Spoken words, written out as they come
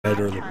or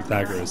the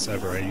Pythagoras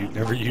ever. I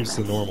never use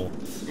the normal.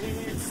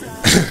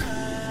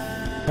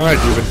 Alright,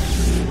 Doobin.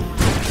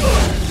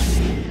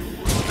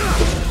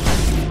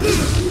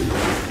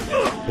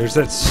 There's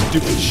that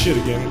stupid shit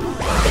again.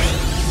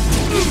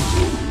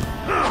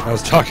 I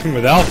was talking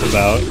with Alf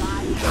about.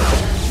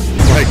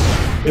 Like,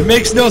 it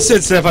makes no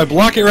sense that if I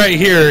block it right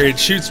here, it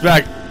shoots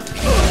back,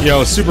 you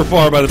know, super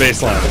far by the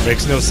baseline. It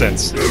makes no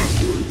sense.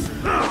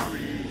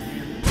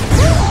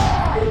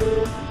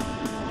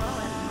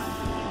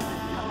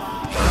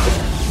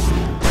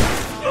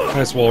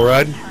 Nice wall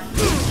ride.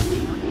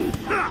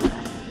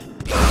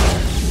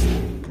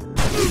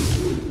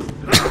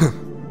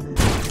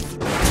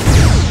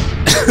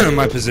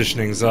 My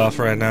positioning's off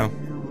right now.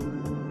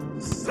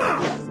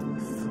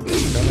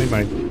 Apparently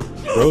my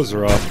throws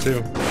are off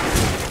too.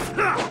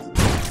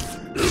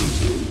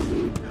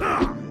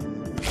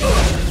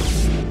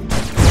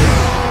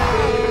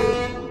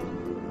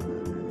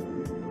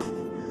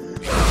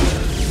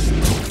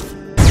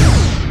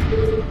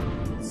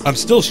 I'm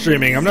still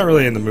streaming. I'm not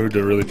really in the mood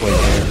to really play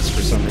games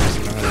for some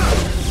reason. I don't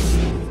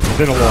know. It's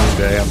been a long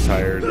day. I'm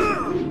tired.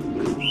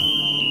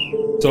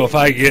 So if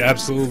I get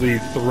absolutely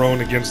thrown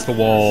against the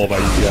wall by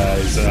you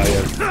guys, I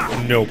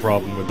have no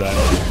problem with that.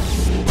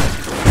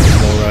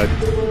 All right.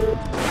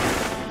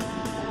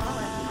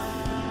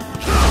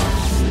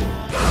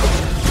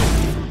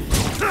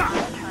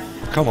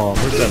 Come on,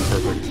 where's that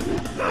perfect?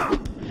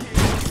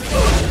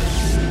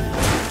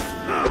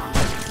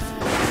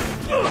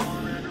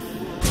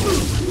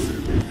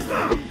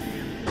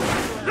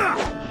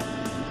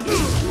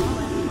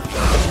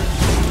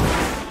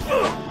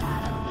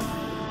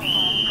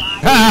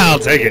 I'll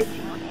take it.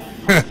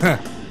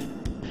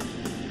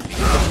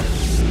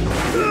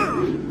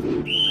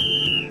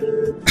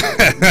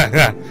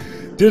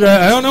 Dude,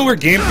 I don't know where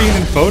Game Fiend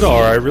and Photo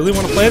are. I really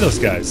want to play those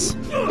guys.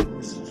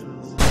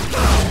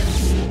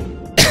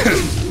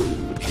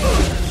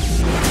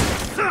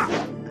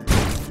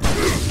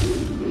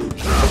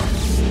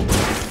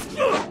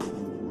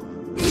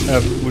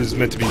 That was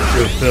meant to be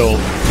pure fill,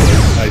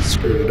 but I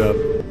screwed it up.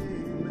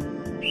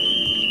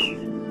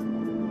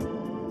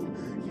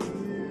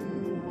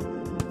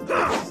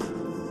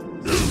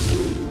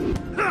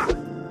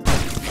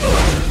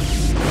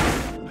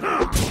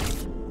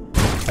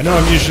 I know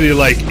I'm usually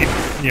like,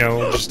 you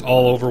know, just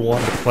all over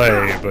one to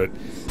play, but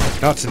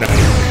not tonight.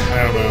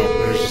 I don't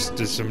know. There's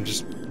just some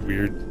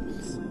weird.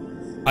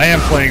 I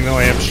am playing though.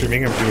 I am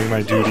streaming. I'm doing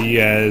my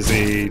duty as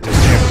a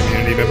Discord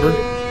community member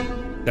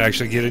to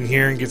actually get in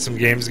here and get some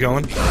games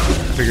going. I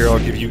figure I'll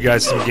give you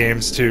guys some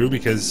games too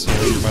because you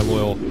know, you're my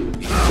loyal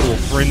little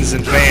friends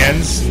and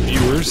fans and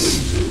viewers.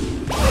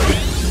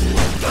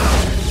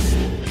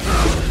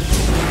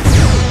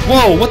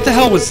 Whoa! What the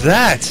hell was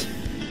that?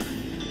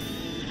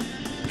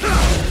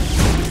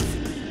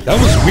 That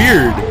was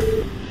weird.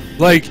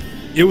 Like,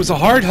 it was a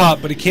hard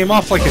hop, but it came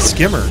off like a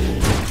skimmer.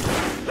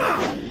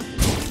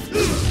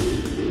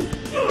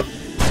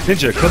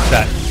 Ninja, clip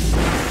that.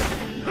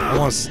 I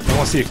want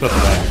to see a clip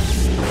of that.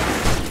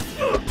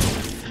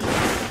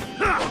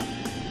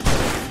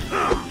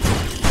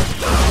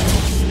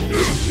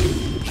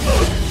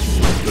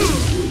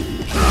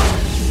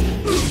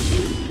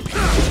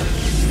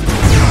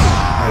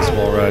 Nice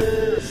wall ride.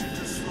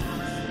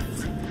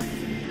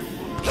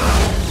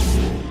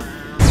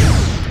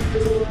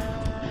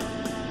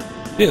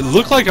 It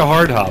looked like a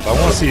hard hop. I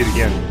want to see it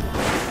again.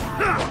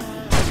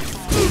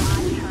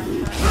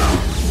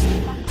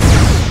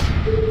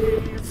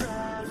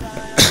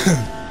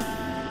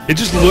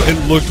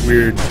 It looked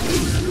weird.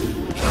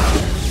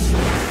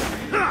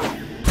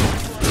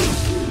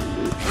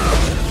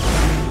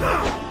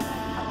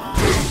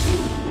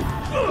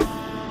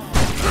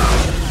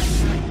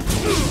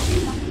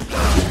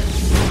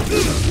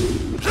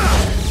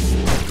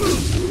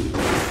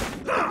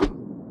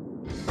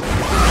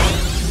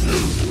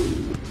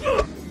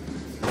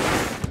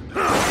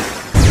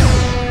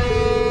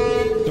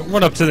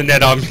 Run up to the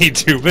net on me,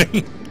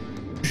 Doobin.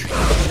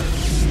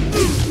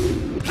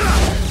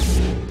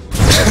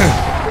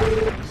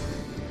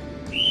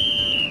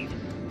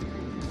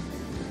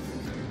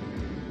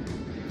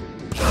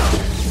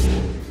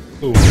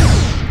 Ooh,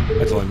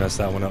 I totally messed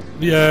that one up.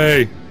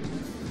 Yay!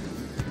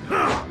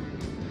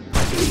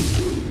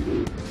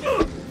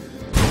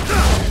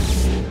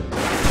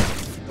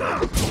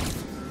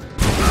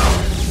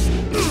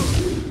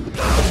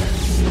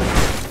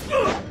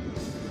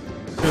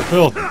 Here,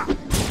 Phil.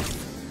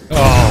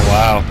 Oh,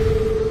 wow.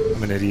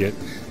 I'm an idiot.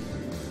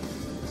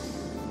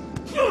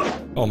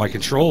 Oh, my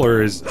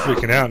controller is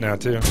freaking out now,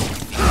 too.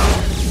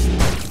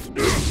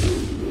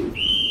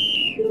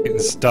 Getting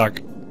stuck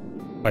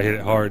if I hit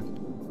it hard.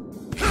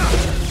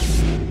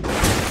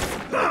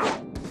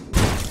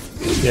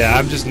 Yeah,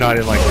 I'm just not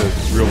in, like, a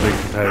real big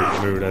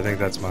competitive mood. I think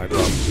that's my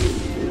problem.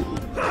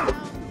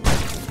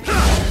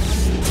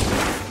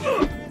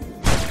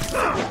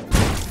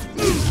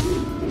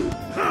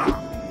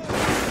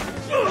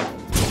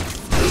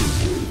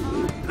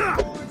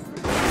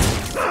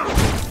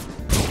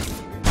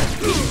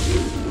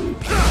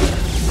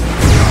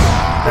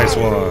 Nice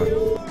one.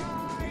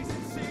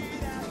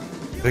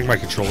 I think my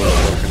controller's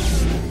broken.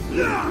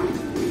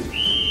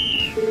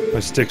 My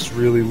stick's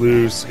really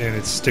loose and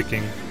it's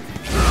sticking.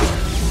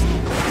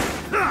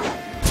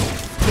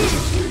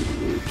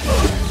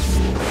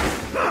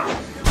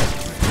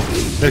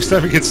 Next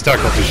time it gets stuck,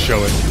 I'll just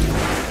show it.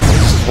 I'll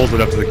just hold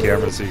it up to the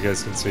camera so you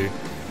guys can see.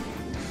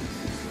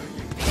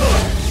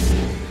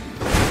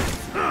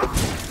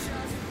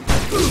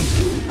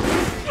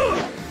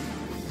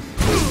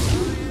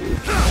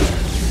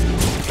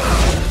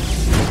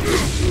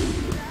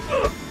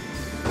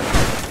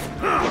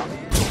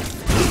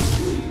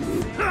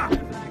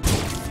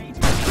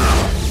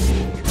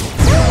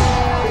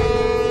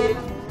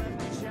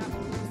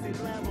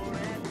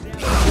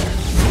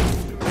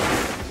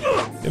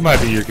 It might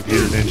be your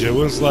computer, Ninja.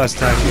 When was the last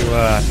time you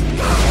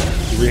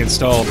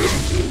reinstalled?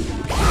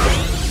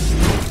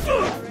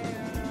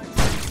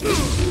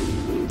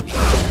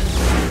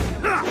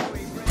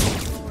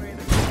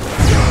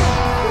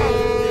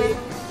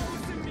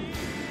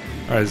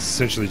 Alright, it's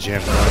essentially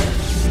jammed out.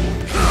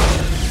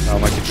 Oh,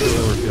 my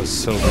controller feels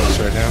so loose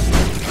right now.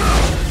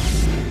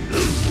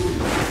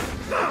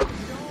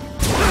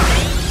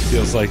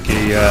 Feels like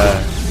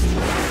a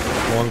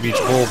Long Beach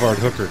Boulevard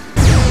hooker.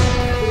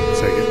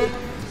 Second.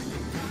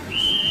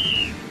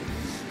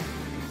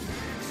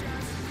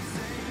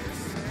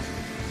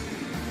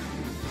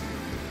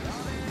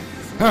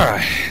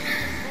 Alright,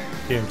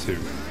 game 2.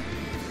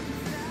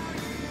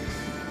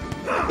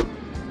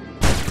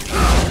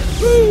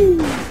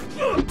 Woo!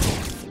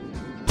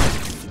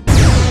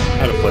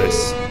 Out of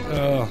place.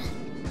 Oh.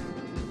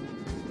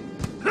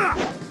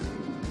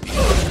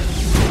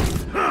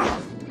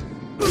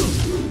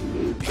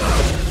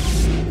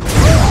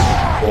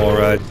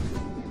 Alright.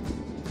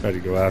 Tried to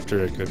go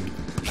after it, I couldn't.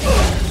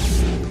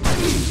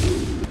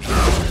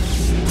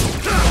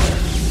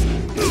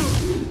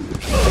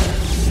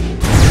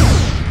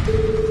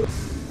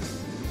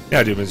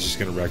 Yeah, Doobin's just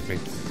gonna wreck me.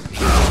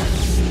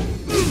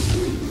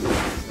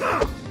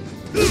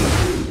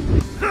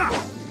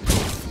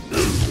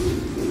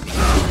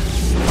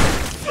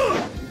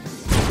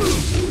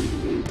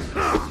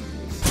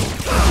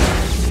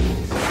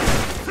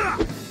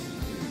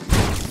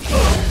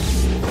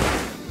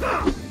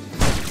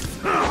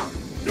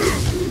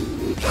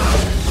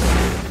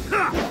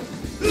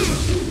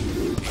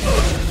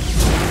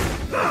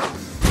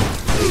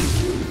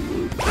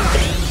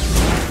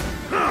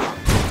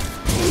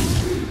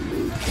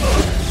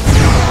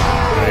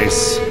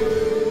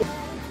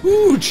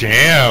 Ooh,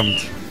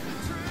 jammed.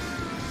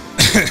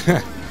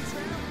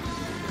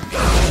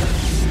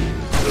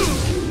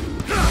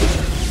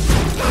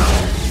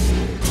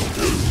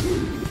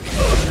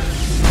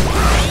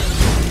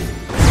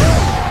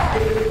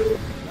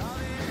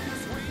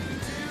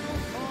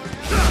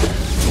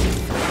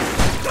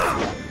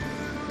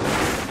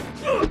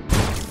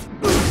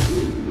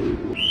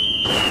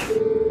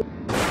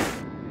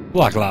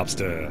 Black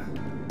lobster.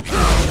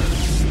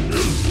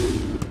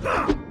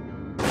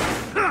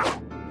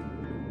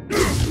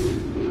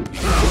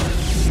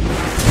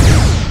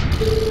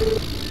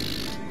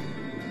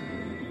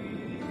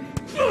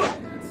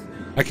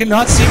 I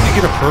cannot seem to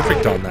get a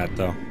perfect on that,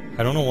 though.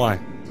 I don't know why.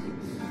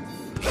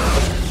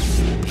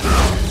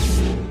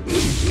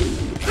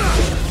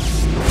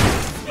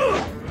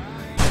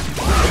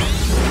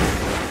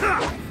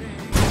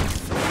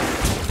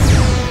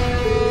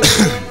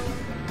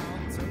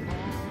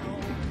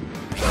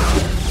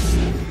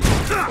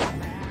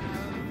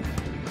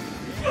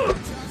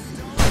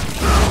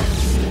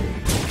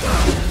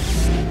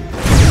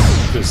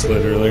 Just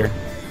slid earlier.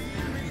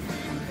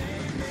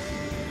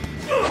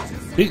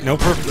 No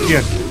perfect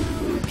again.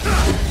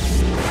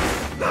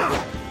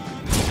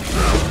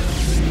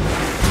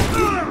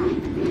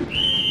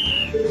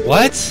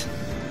 What?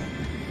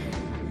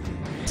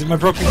 Is it my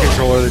broken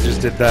controller that just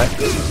did that?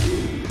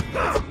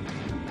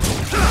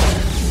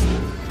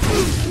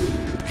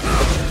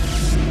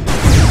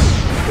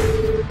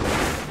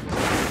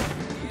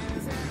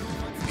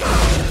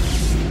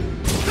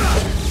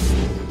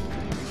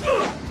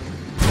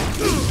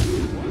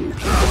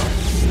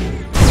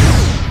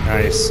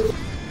 Nice.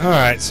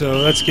 Alright,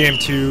 so that's game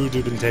 2.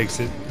 Doobin takes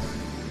it.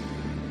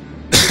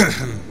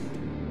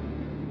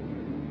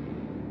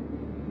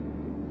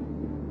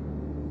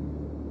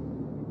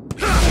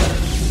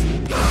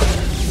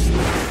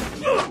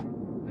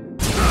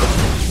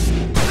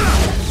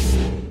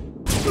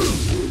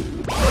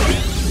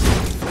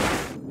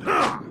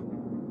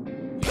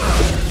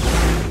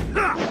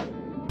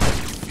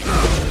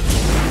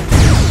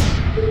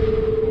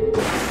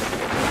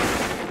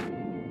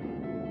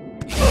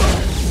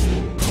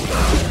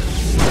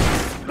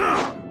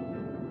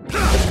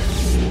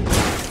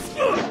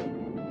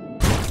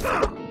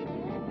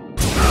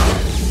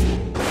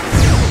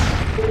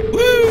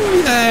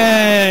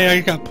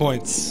 I got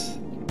points.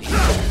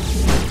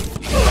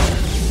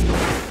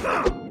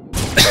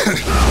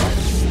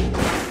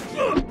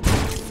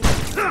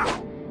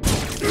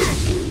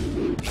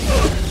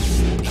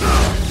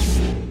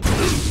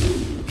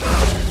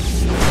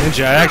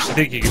 Ninja, I actually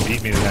think you can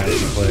beat me tonight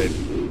if you played.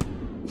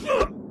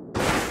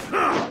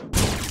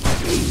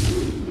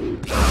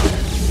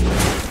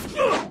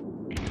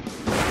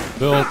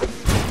 Built.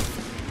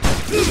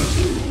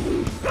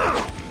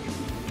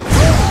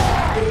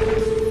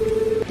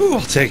 Ooh,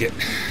 I'll take it.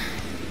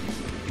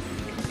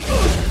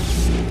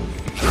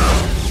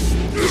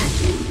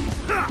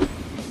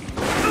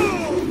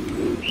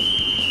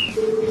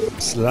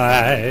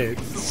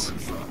 Slides.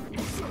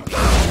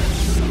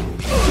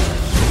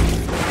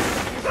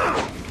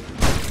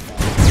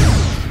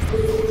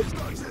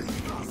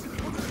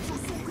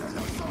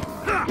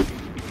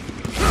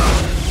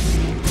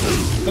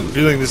 I'm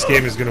feeling this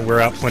game is going to wear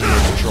out plenty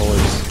of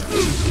controllers.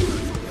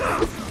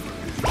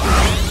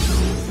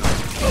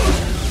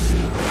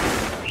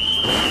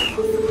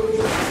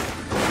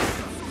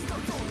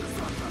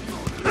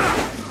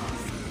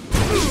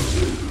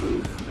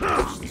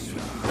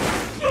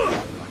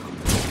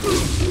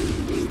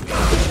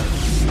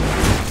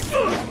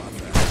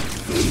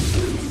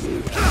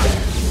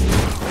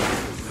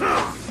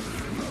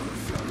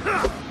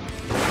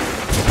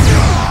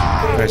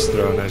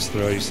 Nice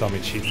throw. You saw me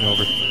cheating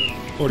over.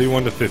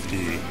 41 to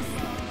 50.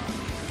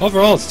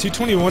 Overall, it's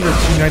 221 to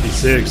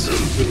 296.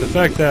 With the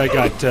fact that I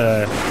got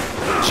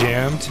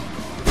jammed,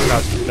 it's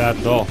not bad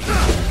at all.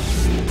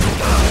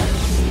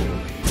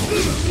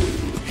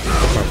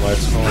 My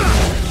wife's calling.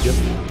 Yep.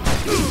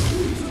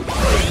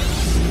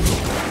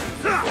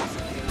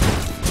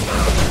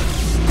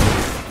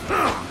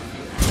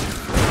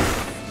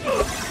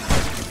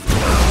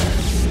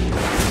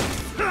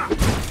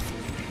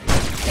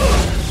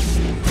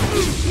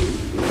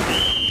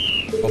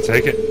 I'll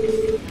take it.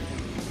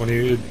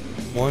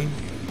 21.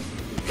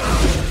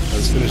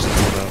 Let's finish this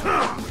one out.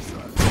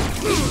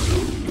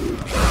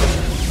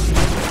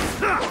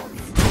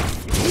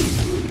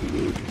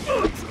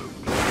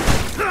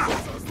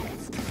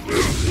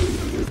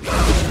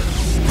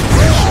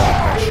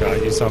 Nice shot.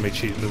 You saw me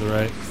cheating to the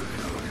right.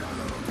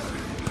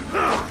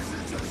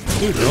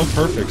 Dude, no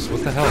perfects.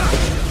 What the hell?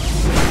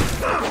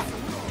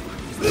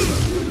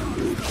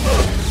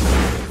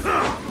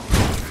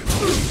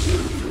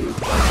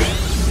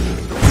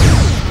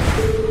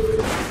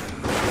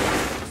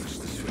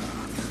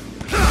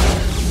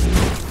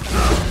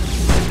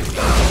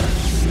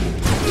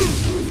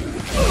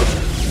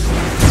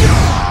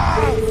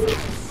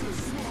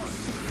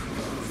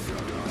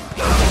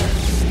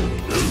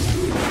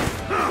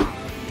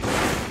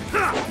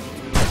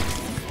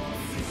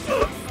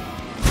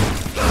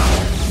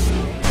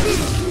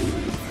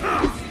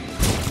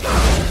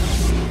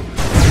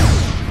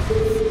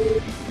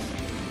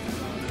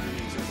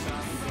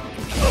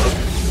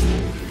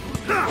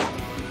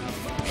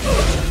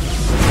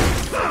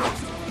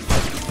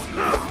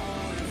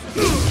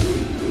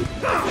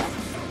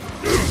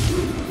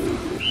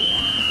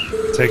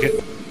 Take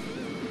it.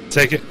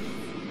 Take it.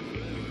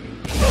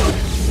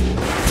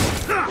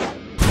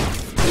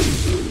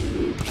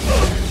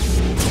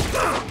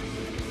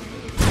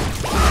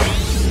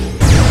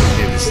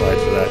 Need to slide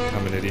for that.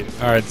 I'm an idiot.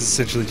 Alright, this is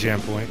essentially jam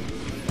point.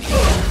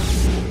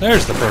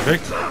 There's the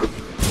perfect.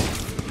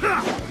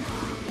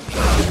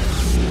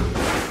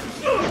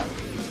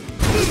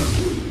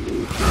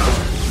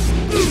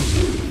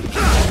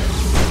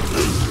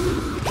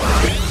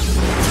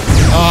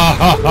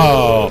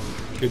 Oh,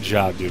 good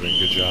job, Doobin.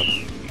 Good job.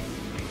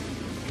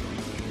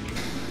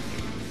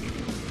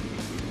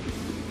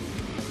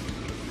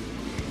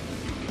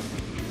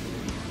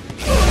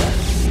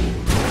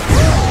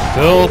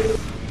 Phil.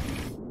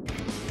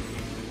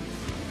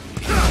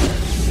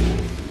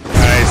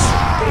 Nice.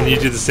 And you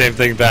do the same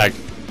thing back.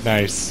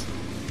 Nice.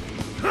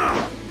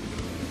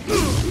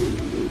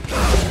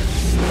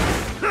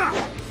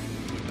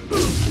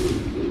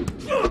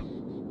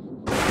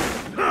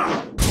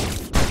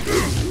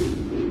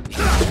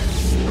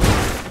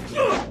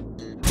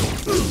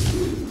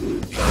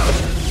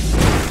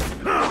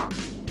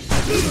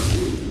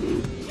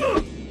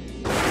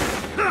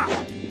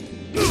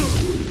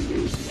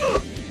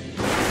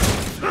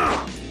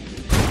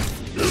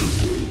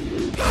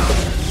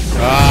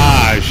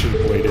 I should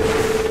have waited.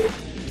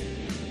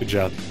 Good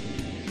job.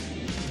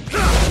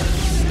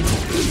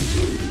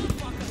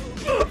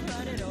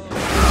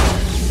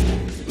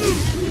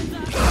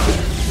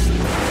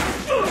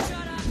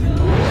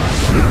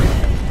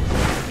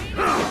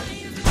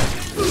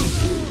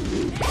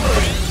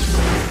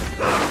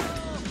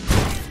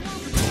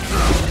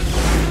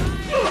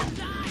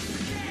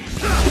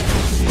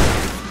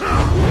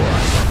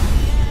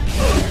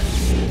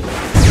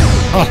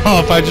 Oh,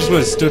 if I just would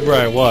have stood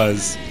where I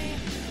was.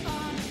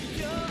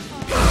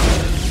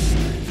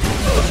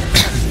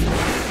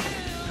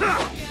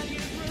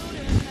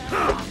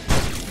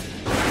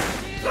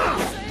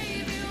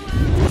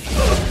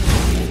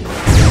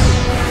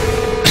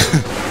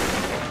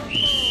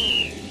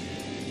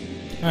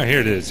 Alright,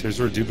 here it is. Here's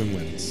where Doobin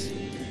wins.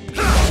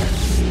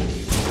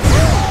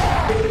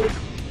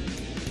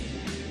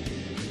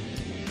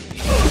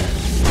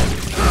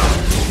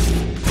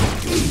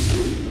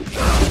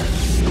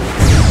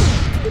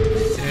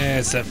 Yeah,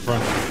 it's that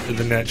front of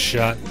the net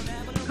shot.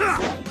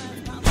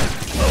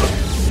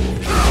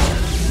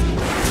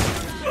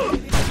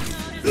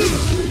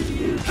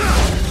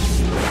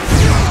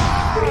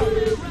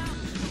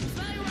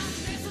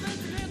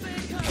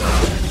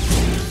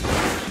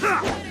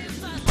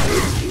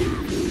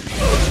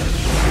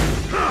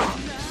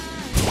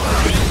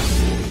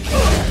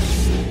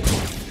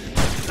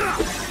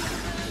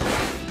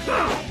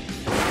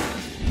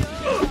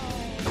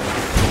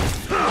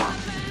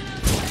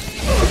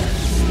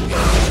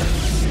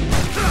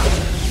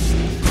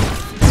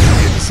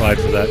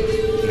 died for that.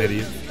 An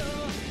idiot.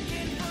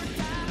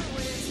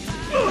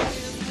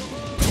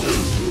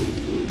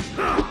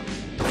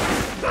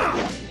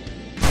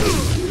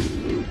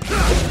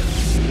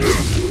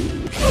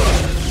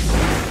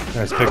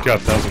 Nice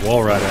pickup. That was a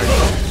wall ride,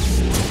 actually.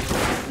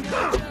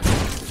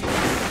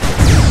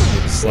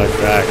 Slide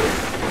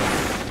back.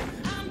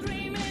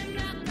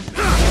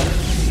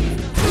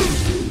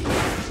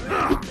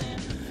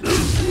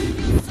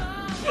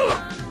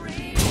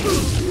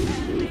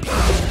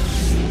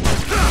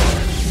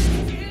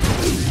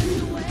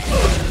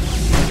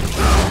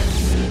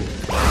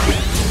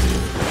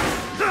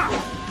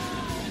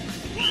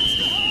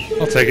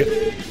 I'll take it.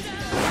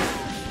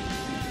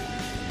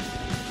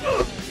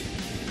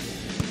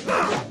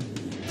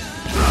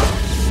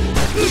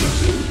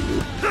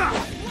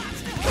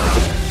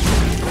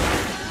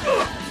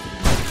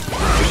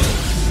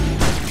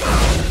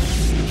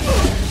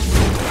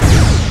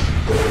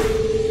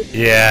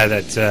 Yeah,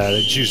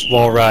 that juice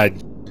wall ride.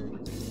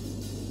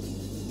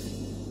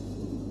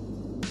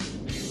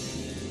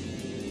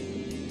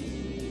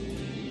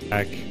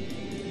 Back.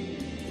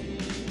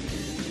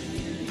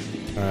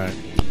 All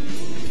right.